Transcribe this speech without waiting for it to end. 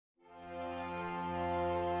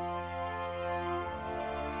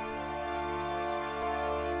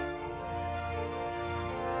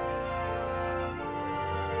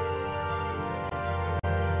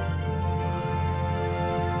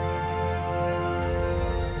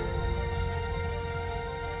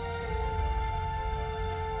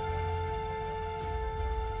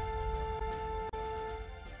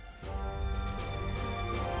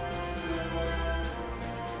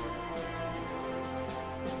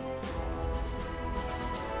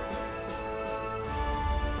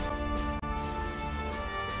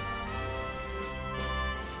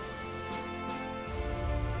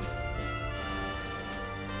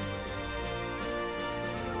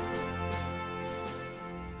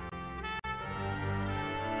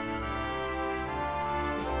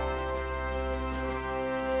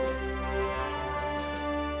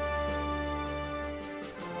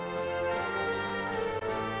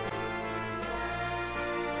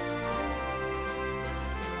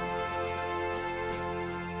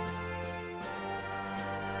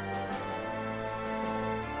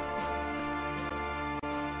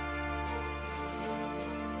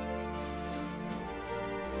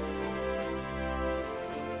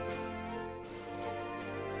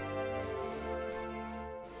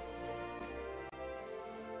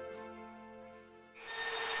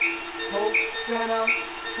Center,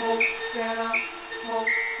 Hope Center, Hope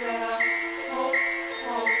Center, Hope,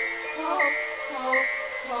 Hope, Hope, Hope,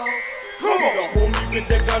 Hope. Come on, the homie with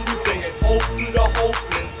the gun, we bringing hope to the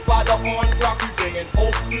hopeless. Father on rock, we bringing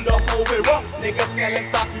hope to the hopeless. What? Niggas selling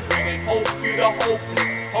socks, we bringing hope to the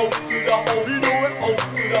hopeless. Hope to the hopeless. You know it. Hope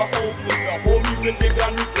to the hopeless. The homie with the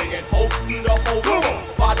gun, we bringing hope to the hopeless. Come on.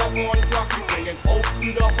 Father on rock, we bringing hope to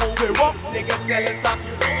the hopeless. What? Niggas selling socks,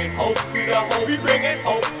 we bringing hope to the hope. We bringing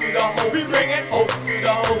hope to the hope. We bringing hope to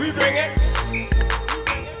the hope. We bringing.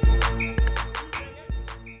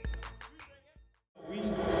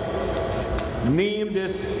 Name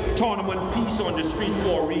this tournament Peace on the Street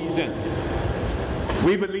for a reason.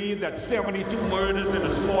 We believe that 72 murders in a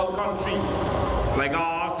small country like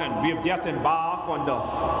ours, and we have just embarked on the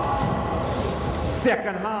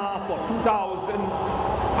second half of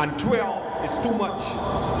 2012 is too much.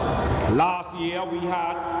 Last year we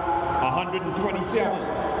had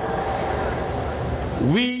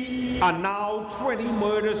 127. We are now 20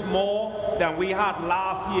 murders more than we had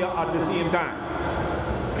last year at the same time.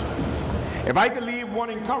 If I could leave one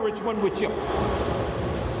encouragement with you,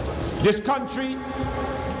 this country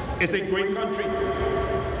is a great country.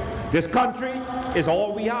 This country is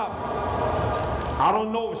all we have. I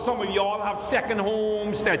don't know if some of y'all have second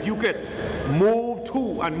homes that you could move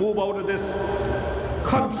to and move out of this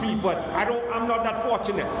country, but I'm not that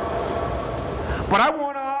fortunate. But I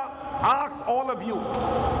want to ask all of you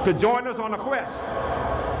to join us on a quest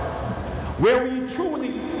where we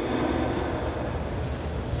truly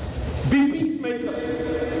be peacemakers.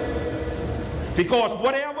 Because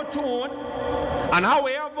whatever tune and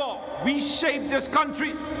however we shape this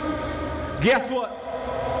country, guess what?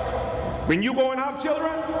 When you go and have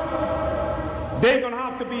children, they're going to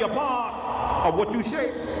have to be a part of what you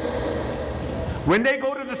shape. When they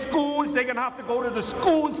go to the schools, they're going to have to go to the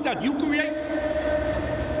schools that you create.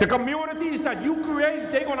 The communities that you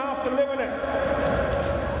create, they're going to have to live in it.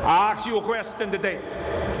 I ask you a question today.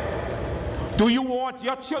 Do you want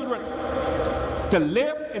your children to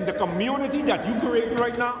live in the community that you create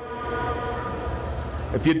right now?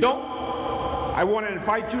 If you don't, I want to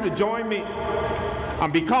invite you to join me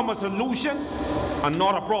and become a solution and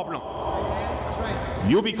not a problem.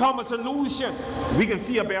 You become a solution, we can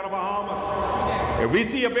see a better Bahamas. If we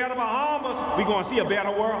see a better Bahamas, we're going to see a better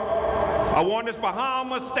world. I want this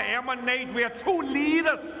Bahamas to emanate where two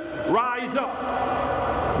leaders rise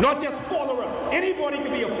up, not just followers. Anybody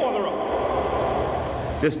can be a follower.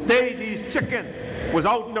 This day, these chicken was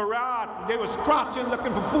out in the yard. They were scratching,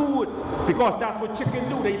 looking for food, because that's what chicken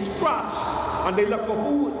do. They scratch and they look for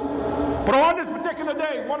food. But on this particular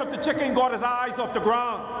day, one of the chicken got his eyes off the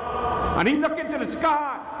ground, and he looked into the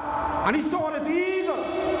sky, and he saw this eagle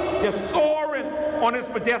just soaring on his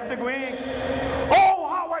majestic wings. Oh,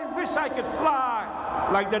 how I wish I could fly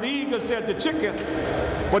like that eagle, said the chicken.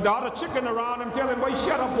 But the other chicken around him telling him, boy,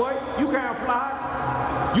 shut up, boy, you can't fly.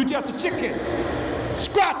 You just a chicken.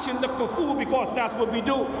 Scratch and look for food, because that's what we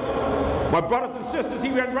do. My brothers and sisters,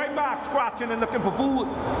 he went right back scratching and looking for food.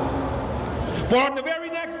 But on the very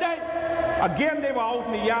next day, again they were out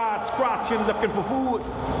in the yard scratching, looking for food.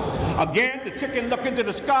 Again, the chicken looked into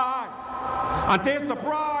the sky, and they're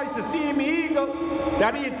surprised to see him eagle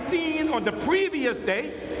that he had seen on the previous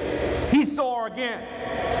day. He saw again,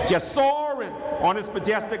 just soaring on his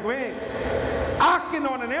majestic wings. Acting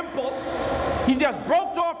on an impulse, he just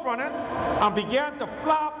broke off from it and began to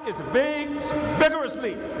flap his wings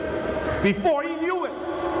vigorously. Before he knew it,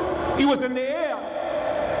 he was in the air,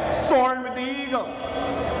 soaring with the eagle.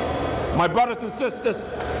 My brothers and sisters,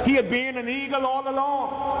 he had been an eagle all along.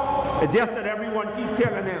 It's just that everyone keeps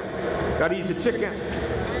telling him that he's a chicken.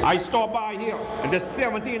 I stopped by here in the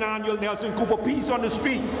 17th annual Nelson Cooper Peace on the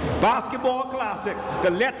Street Basketball Classic to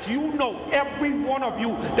let you know, every one of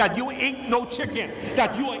you, that you ain't no chicken,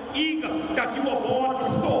 that you are eagle, that you are born to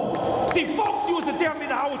soar. See, folks used to tell me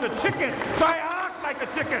that I was a chicken, so I act like a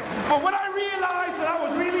chicken. But when I realized that I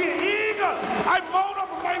was really an eagle, I mowed up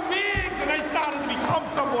my wings and I started to become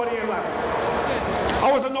somebody in life. I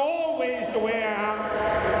wasn't always the way I am.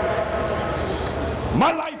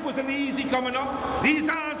 My life wasn't easy coming up. These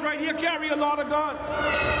hands right here carry a lot of guns,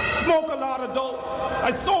 smoke a lot of dope.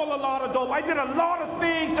 I sold a lot of dope. I did a lot of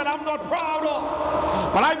things that I'm not proud of.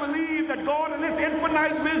 But I believe that God in His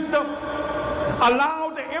infinite wisdom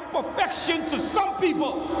allowed the imperfections of some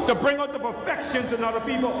people to bring out the perfections in other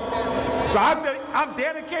people. So I'm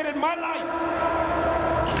dedicated my life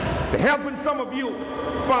to helping some of you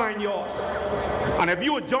find yours. And if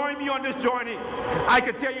you would join me on this journey, I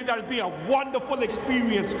can tell you that it'll be a wonderful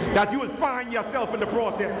experience, that you will find yourself in the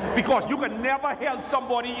process, because you can never help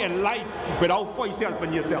somebody in life without first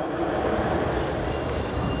helping yourself.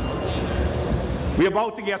 We're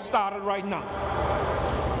about to get started right now.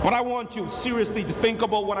 But I want you seriously to think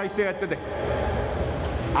about what I said today.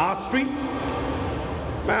 Our streets,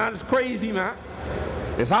 man, it's crazy, man.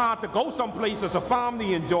 It's hard to go someplace as a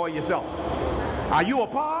family and enjoy yourself. Are you a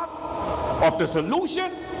part of the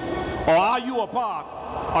solution, or are you a part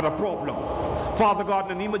of the problem? Father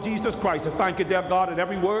God, in the name of Jesus Christ, I thank you, dear God, that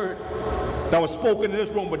every word that was spoken in this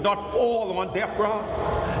room would not fall on deaf ground.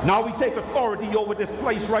 Now we take authority over this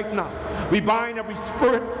place right now. We bind every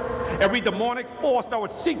spirit, every demonic force that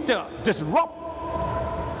would seek to disrupt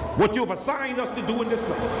what you've assigned us to do in this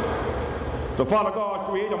place. So Father God,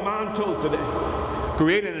 create a mantle today.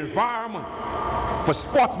 Create an environment for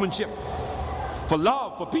sportsmanship, for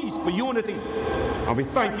love, for peace, for unity. And we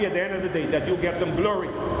thank you at the end of the day that you'll get some glory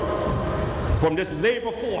from this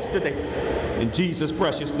labor force today. In Jesus'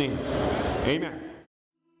 precious name, amen.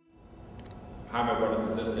 Hi, my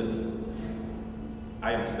brothers and sisters.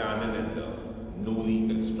 I am standing in the newly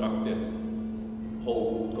constructed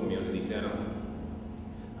Hope Community Center.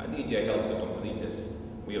 I need your help to complete this.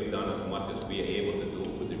 We have done as much as we are able to do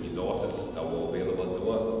with the resources that were available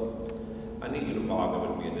to us. I need you to partner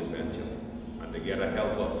with me in this venture and together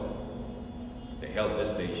help us to help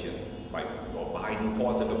this nation by providing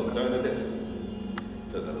positive alternatives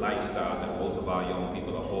to the lifestyle that most of our young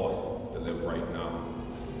people are forced to live right now.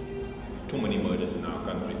 Too many murders in our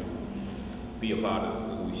country. Be a part of the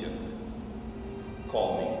solution.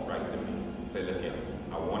 Call me, write to me, say, look here,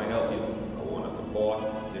 I want to help you. I want to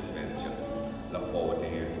support this venture. Look forward to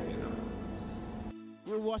hearing from you now.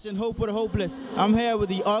 You're watching Hope for the Hopeless. I'm here with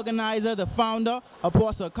the organizer, the founder,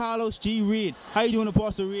 Apostle Carlos G. Reed. How you doing,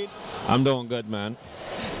 Apostle Reed? I'm doing good, man.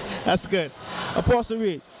 That's good. Apostle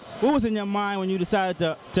Reed, what was in your mind when you decided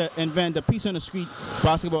to invent the Peace on the Street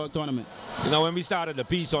basketball tournament? You know, when we started the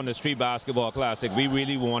Peace on the Street Basketball Classic, we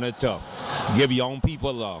really wanted to give young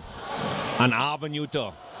people an avenue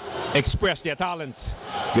to express their talents.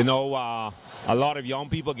 You know, a lot of young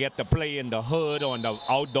people get to play in the hood on the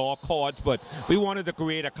outdoor courts, but we wanted to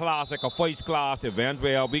create a classic, a first-class event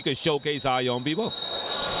where we could showcase our young people.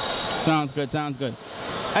 Sounds good, sounds good.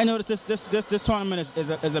 I noticed this tournament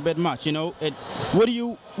is a bit much, you know.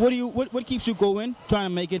 What keeps you going, trying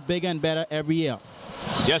to make it bigger and better every year?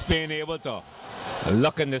 Just being able to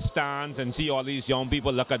look in the stands and see all these young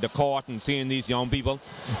people, look at the court and seeing these young people,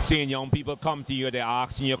 come to you, they're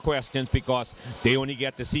asking you questions because they only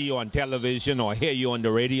get to see you on television or hear you on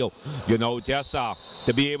the radio. You know, just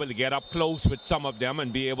to be able to get up close with some of them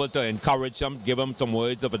and be able to encourage them, give them some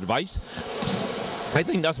words of advice. I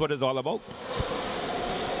think that's what it's all about.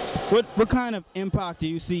 What kind of impact do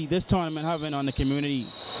you see this tournament having on the community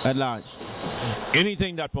at large?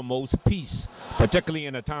 Anything that promotes peace, particularly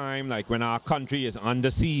in a time like when our country is under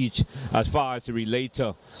siege as far as to relate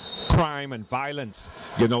to crime and violence.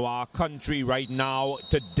 You know, our country right now,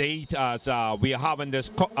 to date, as we are having this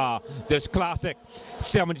classic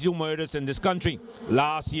 72 murders in this country.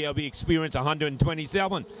 Last year we experienced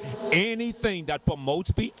 127. Anything that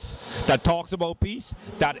promotes peace, that talks about peace,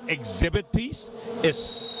 that exhibit peace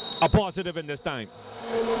is a positive in this time.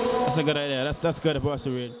 That's a good idea. That's good,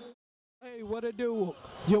 Apostle Reed. Hey, what it do?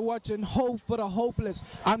 You're watching Hope for the Hopeless.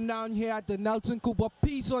 I'm down here at the Nelson Cooper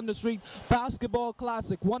Peace on the Street Basketball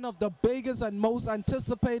Classic, one of the biggest and most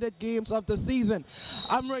anticipated games of the season.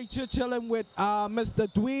 I'm right here chilling with Mr.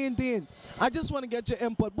 Dwayne Dean. I just want to get your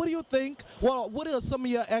input. What do you think? Well, what are some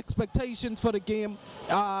of your expectations for the game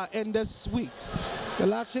in this week?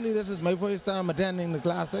 Well, actually, this is my first time attending the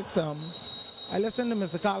Classics. I listened to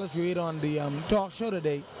Mr. Carlos Reed on the talk show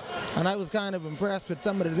today, and I was kind of impressed with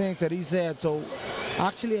some of the things that he said. So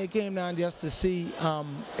actually I came down just to see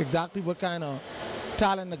exactly what kind of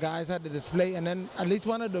talent the guys had to display, and then at least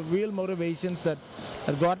one of the real motivations that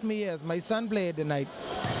got me as my son played tonight.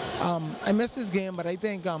 I missed this game, but I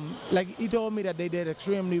think like he told me that they did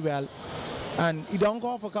extremely well, and he dunked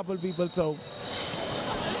off a couple people, so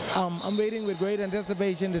I'm waiting with great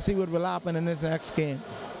anticipation to see what will happen in this next game.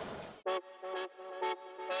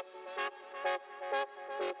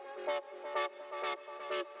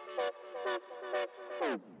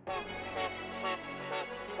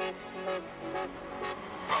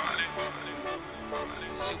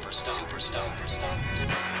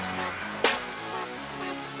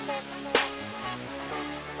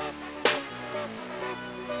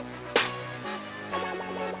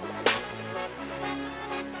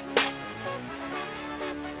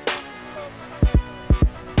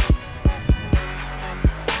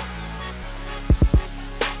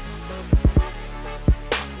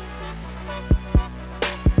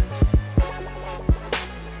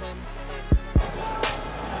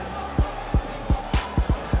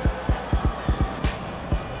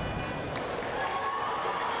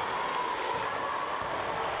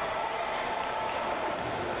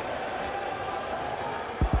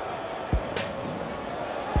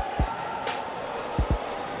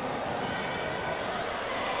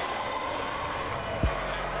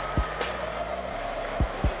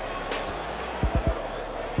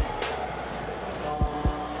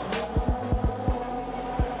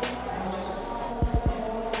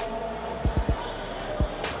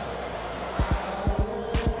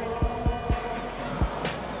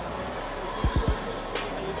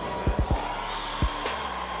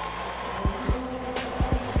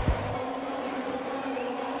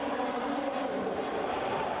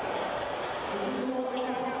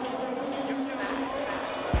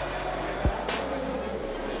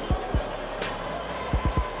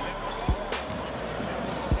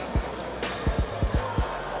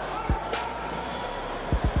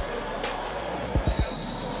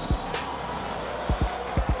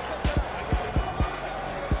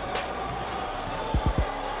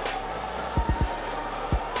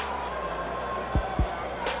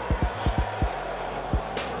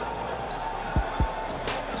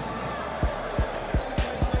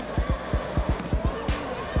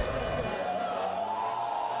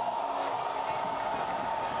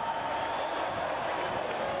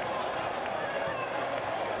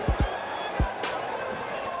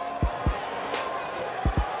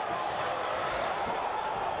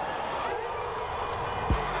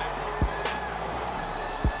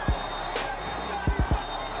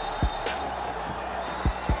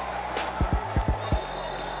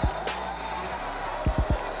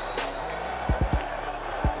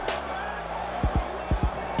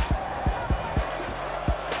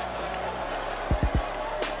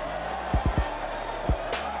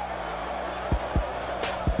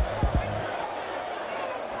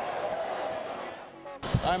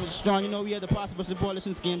 Mr. Strong, you know we have the Possible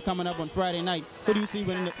Politicians game coming up on Friday night. Who do you see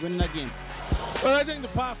winning that game? Well, I think the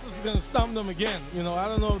pastors are going to stump them again. You know, I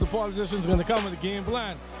don't know if the politicians are going to come with a game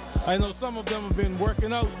plan. I know some of them have been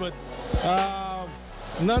working out, but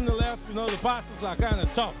nonetheless, you know, the pastors are kind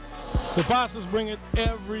of tough. The pastors bring it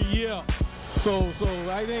every year. So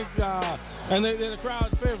I think, and they're the crowd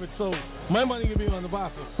favorite, so my money can be on the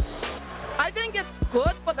pastors. I think it's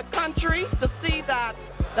good for the country to see that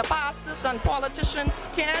the pastors and politicians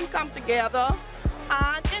can come together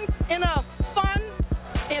and in a fun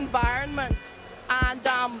environment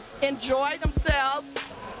and enjoy themselves.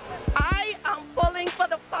 I am pulling for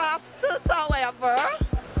the pastors, however,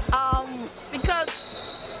 because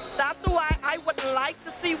that's who I would like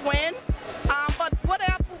to see win. But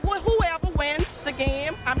whoever wins the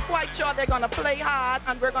game, I'm quite sure they're going to play hard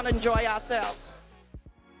and we're going to enjoy ourselves.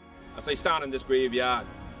 As I stand in this graveyard,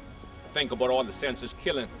 think about all the senseless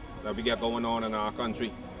killing that we got going on in our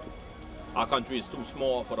country. Our country is too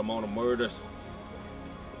small for the amount of murders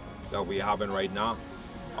that we're having right now.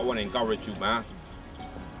 I want to encourage you, man.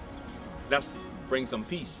 Let's bring some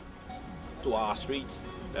peace to our streets.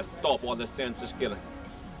 Let's stop all this senseless killing.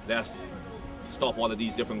 Let's stop all of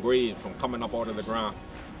these different graves from coming up out of the ground.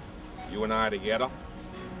 You and I together,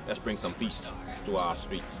 let's bring some peace to our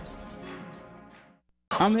streets.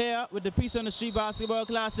 I'm here with the Peace on the Street Basketball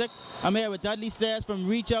Classic. I'm here with Dudley Sayers from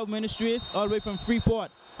Reach Out Ministries, all the way from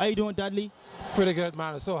Freeport. How you doing, Dudley? Pretty good,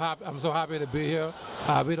 man. I'm so happy to be here.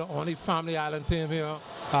 We're the only Family Island team here.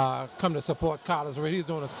 Come to support Carlos Reed. He's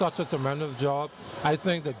doing such a tremendous job. I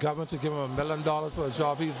think the government should give him $1 million for the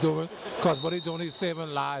job he's doing, because what he's doing, he's saving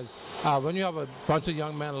lives. When you have a bunch of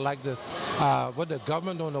young men like this, what the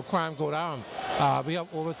government doing, no crime go down. We have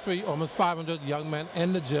almost 500 young men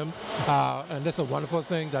in the gym, and this is a wonderful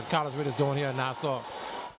thing that Carlos Reed is doing here in Nassau.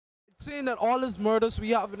 Seeing that all these murders we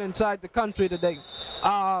have inside the country today,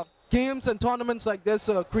 games and tournaments like this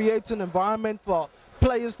creates an environment for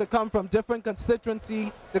players to come from different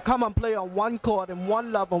constituency to come and play on one court in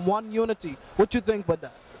one love and one unity. What you think about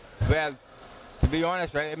that? Well, to be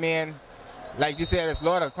honest, right, I mean, like you said, there's a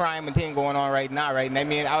lot of crime and thing going on right now, right? And I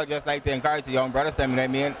mean, I would just like to encourage the young brothers, you know what I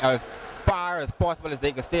mean, as far as possible as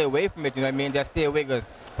they can stay away from it, you know what I mean, just stay away, because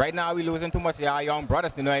right now we're losing too much of our young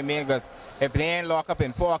brothers, you know what I mean, because if they ain't locked up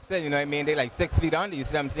in Fox Hill, you know what I mean, they like 6 feet under, you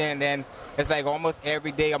see what I'm saying, then it's like almost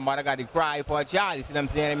every day a mother got to cry for a child, you see what I'm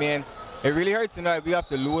saying, I mean, it really hurts, you know, if we have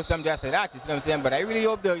to lose them just like that, you see what I'm saying, but I really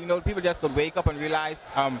hope that, you know, people just could wake up and realize,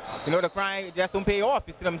 you know, the crime just don't pay off,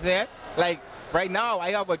 you see what I'm saying, like, right now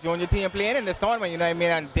I have a junior team playing in this tournament, you know what I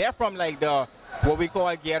mean, and they're from like the, what we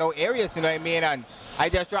call ghetto areas, you know what I mean, and I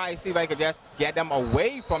just try to see if I could just get them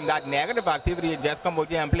away from that negative activity and just come out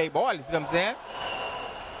here and play ball, you see what I'm saying?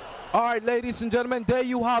 All right, ladies and gentlemen, there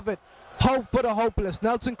you have it. Hope for the hopeless.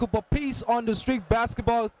 Nelson Cooper, Peace on the Street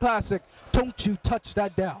Basketball Classic. Don't you touch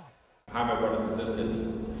that down. Hi, my brothers and sisters.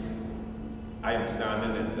 I am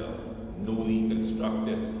standing in the newly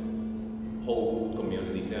constructed Hope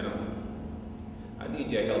Community Center. I need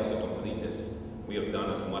your help to complete this. We have done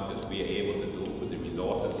as much as we are able to do with the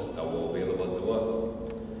resources that were available to us.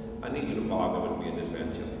 I need you to partner with me in this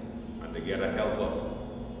venture and together help us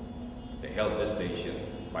to help this nation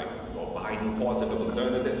by providing positive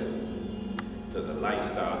alternatives to the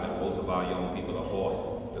lifestyle that most of our young people are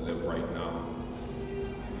forced to live right now.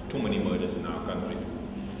 Too many murders in our country.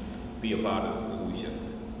 Be a part of the solution.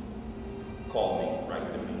 Call me,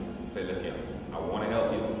 write to me, say, look here, I want to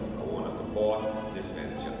help you, I want to support this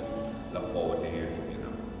venture. Look forward to hearing from you now.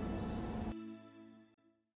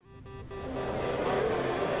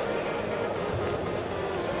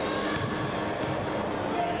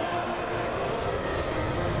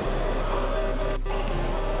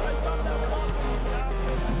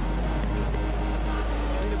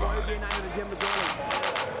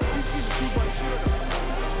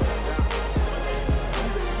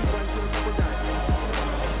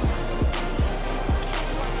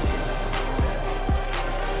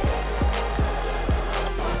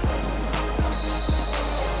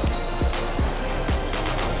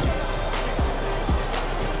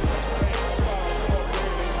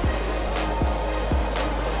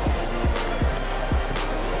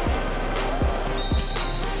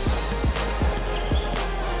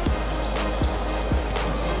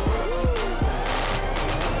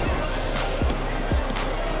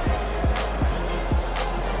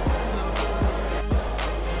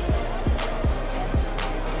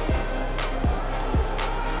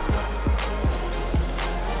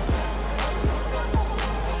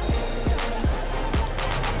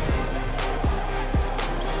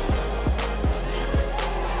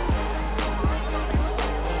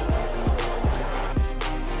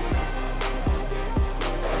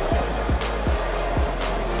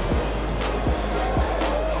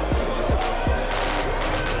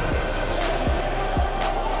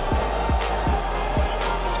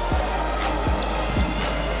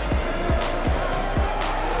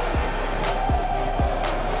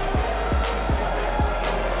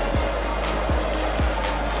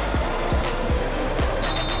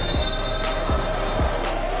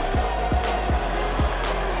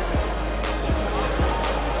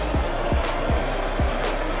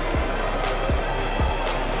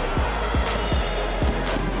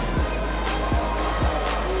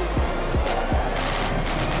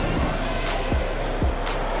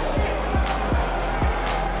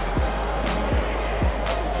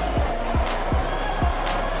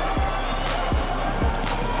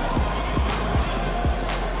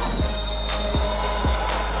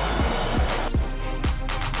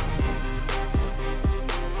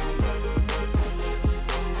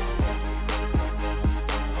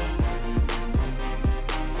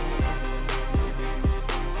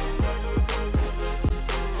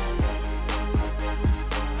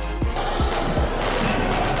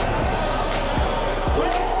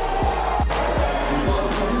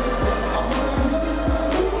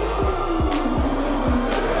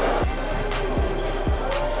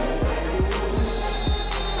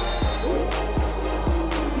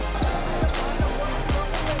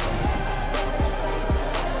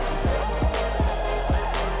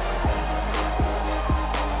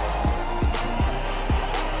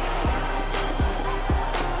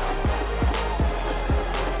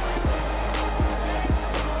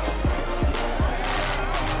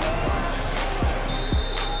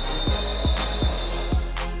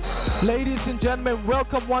 Ladies and gentlemen,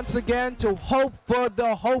 welcome once again to Hope for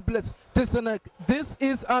the Hopeless. This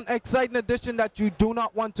is an exciting edition that you do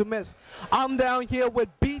not want to miss. I'm down here with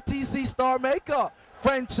BTC star maker,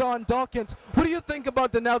 friend Sean Dawkins. What do you think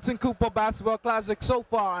about the Nelson Cooper Basketball Classic so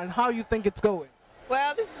far and how you think it's going?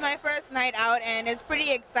 Well, this is my first night out and it's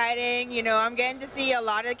pretty exciting. You know, I'm getting to see a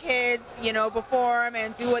lot of kids, you know, perform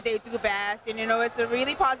and do what they do best. And, you know, it's a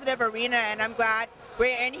really positive arena and I'm glad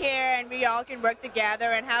we're in here and we all can work together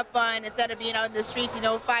and have fun instead of being out in the streets, you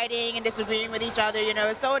know, fighting and disagreeing with each other. You know,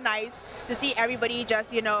 it's so nice to see everybody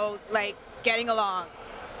just, you know, like getting along.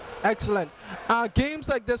 Excellent. Games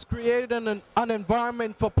like this created an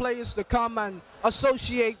environment for players to come and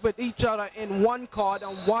associate with each other in one court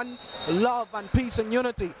and one love and peace and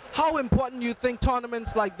unity. How important do you think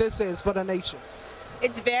tournaments like this is for the nation?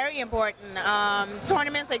 It's very important.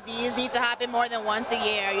 Tournaments like these need to happen more than once a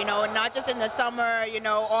year, you know, not just in the summer, you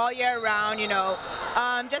know, all year round, you know,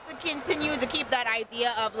 just to continue to keep that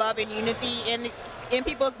idea of love and unity in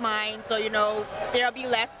people's minds, so, you know, there'll be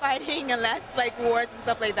less fighting and less, like, wars and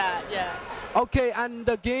stuff like that, yeah. Okay, and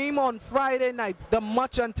the game on Friday night, the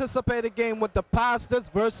much anticipated game with the pastors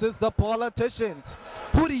versus the politicians.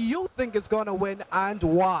 Who do you think is going to win and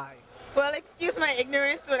why? Well, excuse my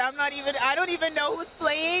ignorance, but I don't even know who's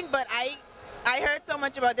playing, but I heard so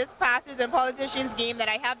much about this pastors and politicians game that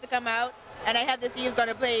I have to come out and I have to see who's going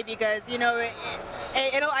to play because, you know,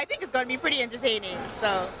 I think it's going to be pretty entertaining,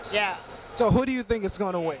 so, yeah. So who do you think is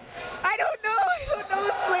going to win? I don't know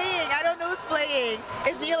who's playing.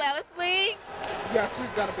 Is Neil Ellis playing? Yes, he's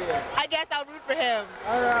going to be in. I guess I'll root for him.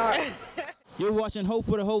 All right. You're watching Hope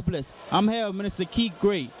for the Hopeless. I'm here with Minister Keith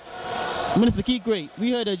Gray. Minister Keith Gray,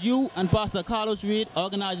 we heard that you and Pastor Carlos Reed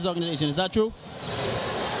organized this organization. Is that true?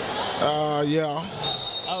 Yeah.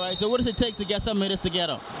 All right, so what does it take to get something like this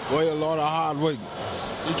together? Well, a lot of hard work.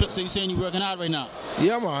 So you're saying you're working hard right now?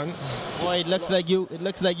 Yeah, man. Boy, it looks like you.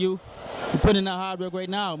 You're putting in that hard work right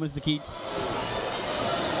now, Mr. Keith.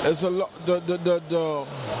 It's a lot.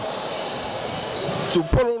 To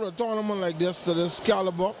put on a tournament like this to this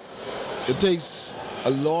caliber, it takes a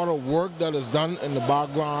lot of work that is done in the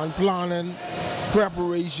background, planning,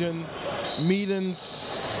 preparation, meetings,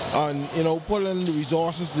 and, you know, putting the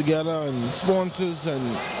resources together and sponsors,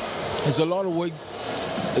 and it's a lot of work.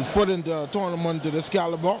 It's put into a tournament to this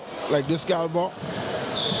caliber, like this caliber.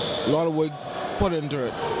 A lot of work put into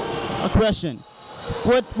it. A question.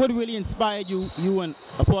 What really inspired you and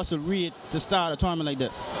Apostle Reed to start a tournament like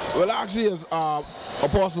this? Well, actually, it's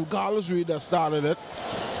Apostle Carlos Reed that started it.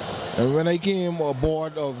 And when I came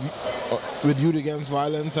aboard with Youth Against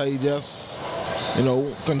Violence, I just, you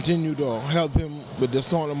know, continued to help him with this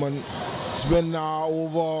tournament. It's been now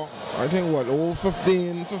over, I think, what, over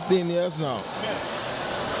 15 years now.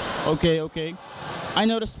 Okay. I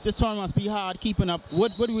know this tournament must be hard keeping up.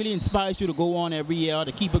 What really inspires you to go on every year,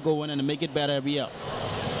 to keep it going and to make it better every year?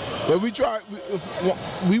 Well,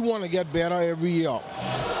 we want to get better every year.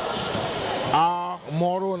 Our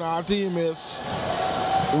motto and our team is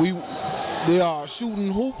they are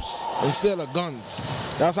shooting hoops instead of guns.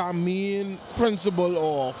 That's our main principle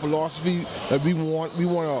or philosophy that we want. We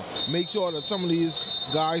want to make sure that some of these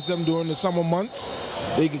guys, during the summer months,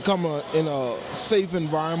 they can come in a safe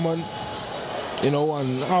environment, you know,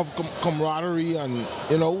 and have camaraderie and,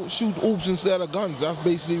 you know, shoot hoops instead of guns. That's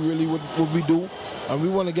basically really what we do. And we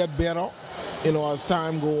want to get better, you know, as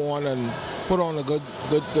time go on and put on a good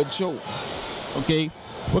show. Okay.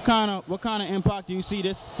 What kind of impact do you see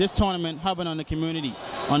this tournament having on the community,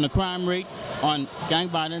 on the crime rate, on gang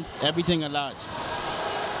violence, everything at large?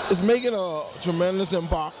 It's making a tremendous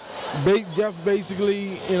impact. Just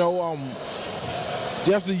basically, you know,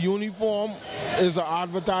 just the uniform is an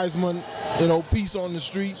advertisement, you know, peace on the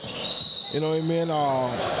street. You know what I mean?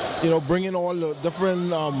 You know, bringing all the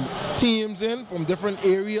different teams in from different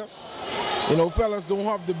areas. You know, fellas don't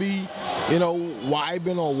have to be, you know,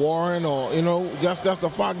 vibing or warring or, you know, just the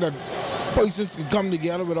fact that persons can come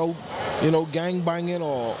together without, you know, gang banging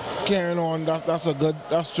or carrying on.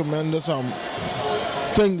 That's tremendous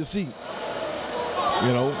thing to see.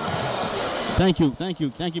 You know. Thank you,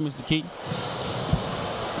 Mr. Keith.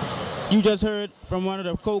 You just heard from one of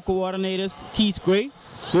the co-coordinators, Keith Gray.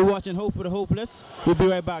 You're watching Hope for the Hopeless. We'll be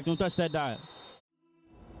right back. Don't touch that dial.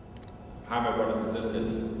 Hi, my brothers and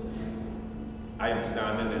sisters. I am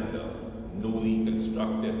standing in the newly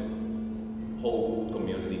constructed Hope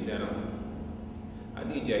Community Center. I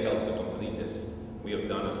need your help to complete this. We have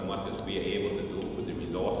done as much as we are able to do with the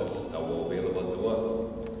resources that were available to us.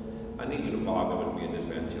 I need you to partner with me in this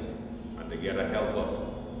venture and together help us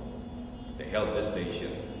to help this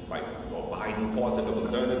nation by providing positive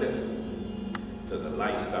alternatives to the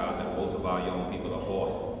lifestyle that most of our young people are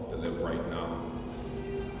forced to live right now.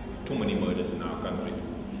 Too many murders in our country.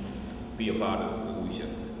 Be a part of the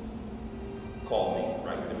solution. Call me,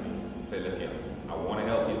 write to me, say, look here, I want to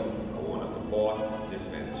help you, I want to support this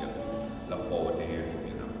venture. Look forward to hearing from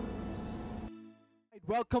you now.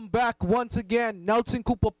 Welcome back once again. Nelson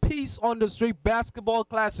Cooper, Peace on the Street Basketball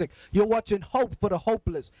Classic. You're watching Hope for the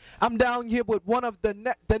Hopeless. I'm down here with one of the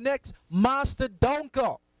next master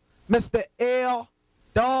dunker, Mr. L.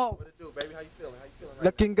 Dog. What it do, baby? How you feeling? How you feeling right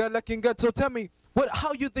Looking good, looking good. So tell me,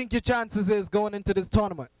 how you think your chances is going into this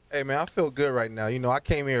tournament? Hey, man, I feel good right now. You know, I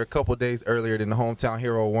came here a couple days earlier than the hometown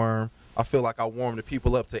hero Worm. I feel like I warmed the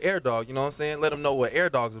people up to Air Dog, you know what I'm saying? Let them know what Air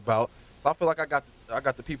Dog's about. So I feel like I got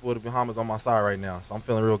the people of the Bahamas on my side right now, so I'm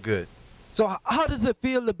feeling real good. So how does it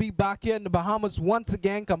feel to be back here in the Bahamas once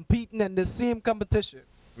again competing in the same competition?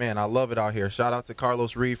 Man, I love it out here. Shout out to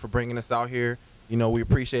Carlos Reed for bringing us out here. You know, we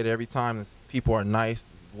appreciate it every time. People are nice.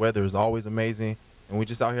 The weather is always amazing. And we're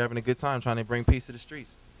just out here having a good time trying to bring peace to the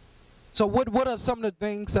streets. So what are some of the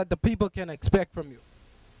things that the people can expect from you?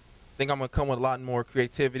 I think I'm going to come with a lot more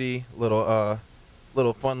creativity, little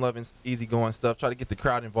fun-loving, easy-going stuff. Try to get the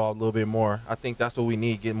crowd involved a little bit more. I think that's what we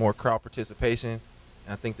need, get more crowd participation.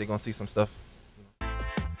 And I think they're going to see some stuff.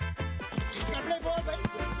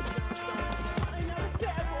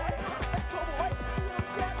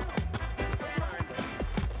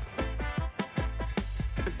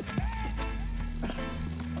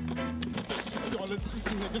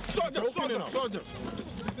 Soldiers.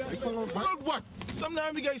 What?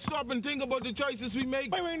 Sometimes we get stop and think about the choices we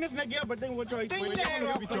make. Wait, this nigga, but think what choice.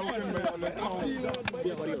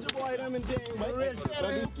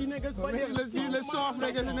 Let's soft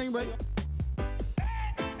niggas, but.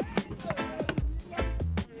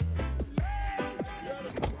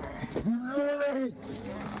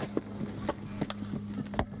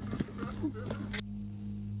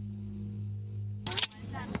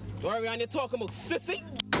 Why are you talking about sissy?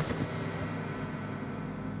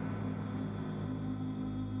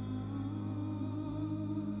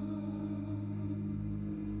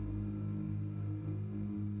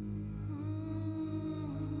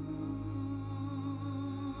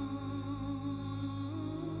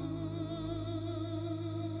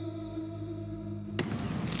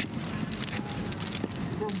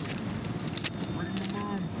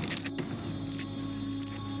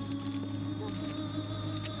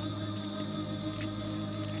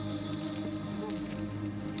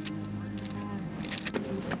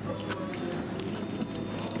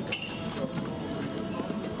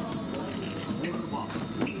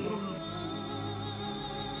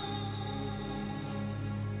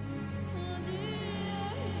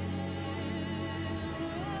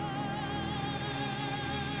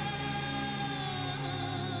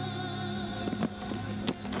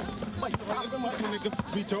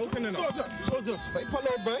 Be joking and soldiers, pull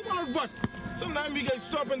out, boy. Pull out, what? Sometimes we get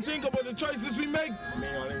stop and think about the choices we make. I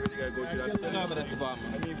mean, I really gotta go to that. No, but that's about.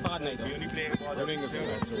 I mean, pardon me. We only play ball. Play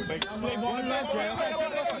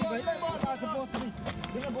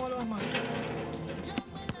ball, man.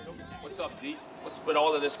 What's up, G? What's with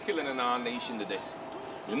all of this killing in our nation today?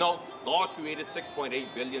 You know, God created 6.8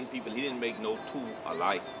 billion people. He didn't make no two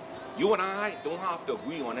alike. You and I don't have to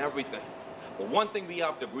agree on everything. But one thing we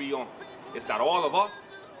have to agree on is that all of us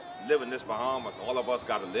live in this Bahamas. All of us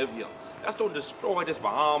got to live here. Let's don't destroy this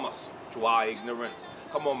Bahamas through our ignorance.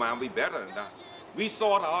 Come on, man, we better than that. We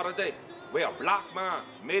saw the other day where a black man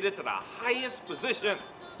made it to the highest position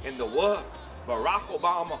in the world. Barack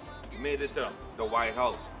Obama made it to the White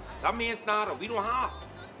House. That means now that we don't have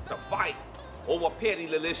to fight over petty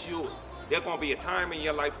little issues. There's going to be a time in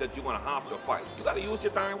your life that you're going to have to fight. You got to use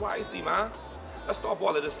your time wisely, man. Let's stop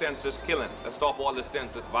all of this senseless killing. Let's stop all this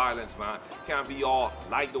senseless violence, man. Can't be all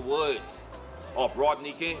like the words of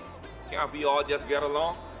Rodney King. Can't be all just get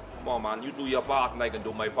along. Come on, man. You do your part and I can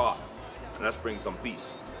do my part. And let's bring some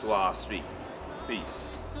peace to our street. Peace.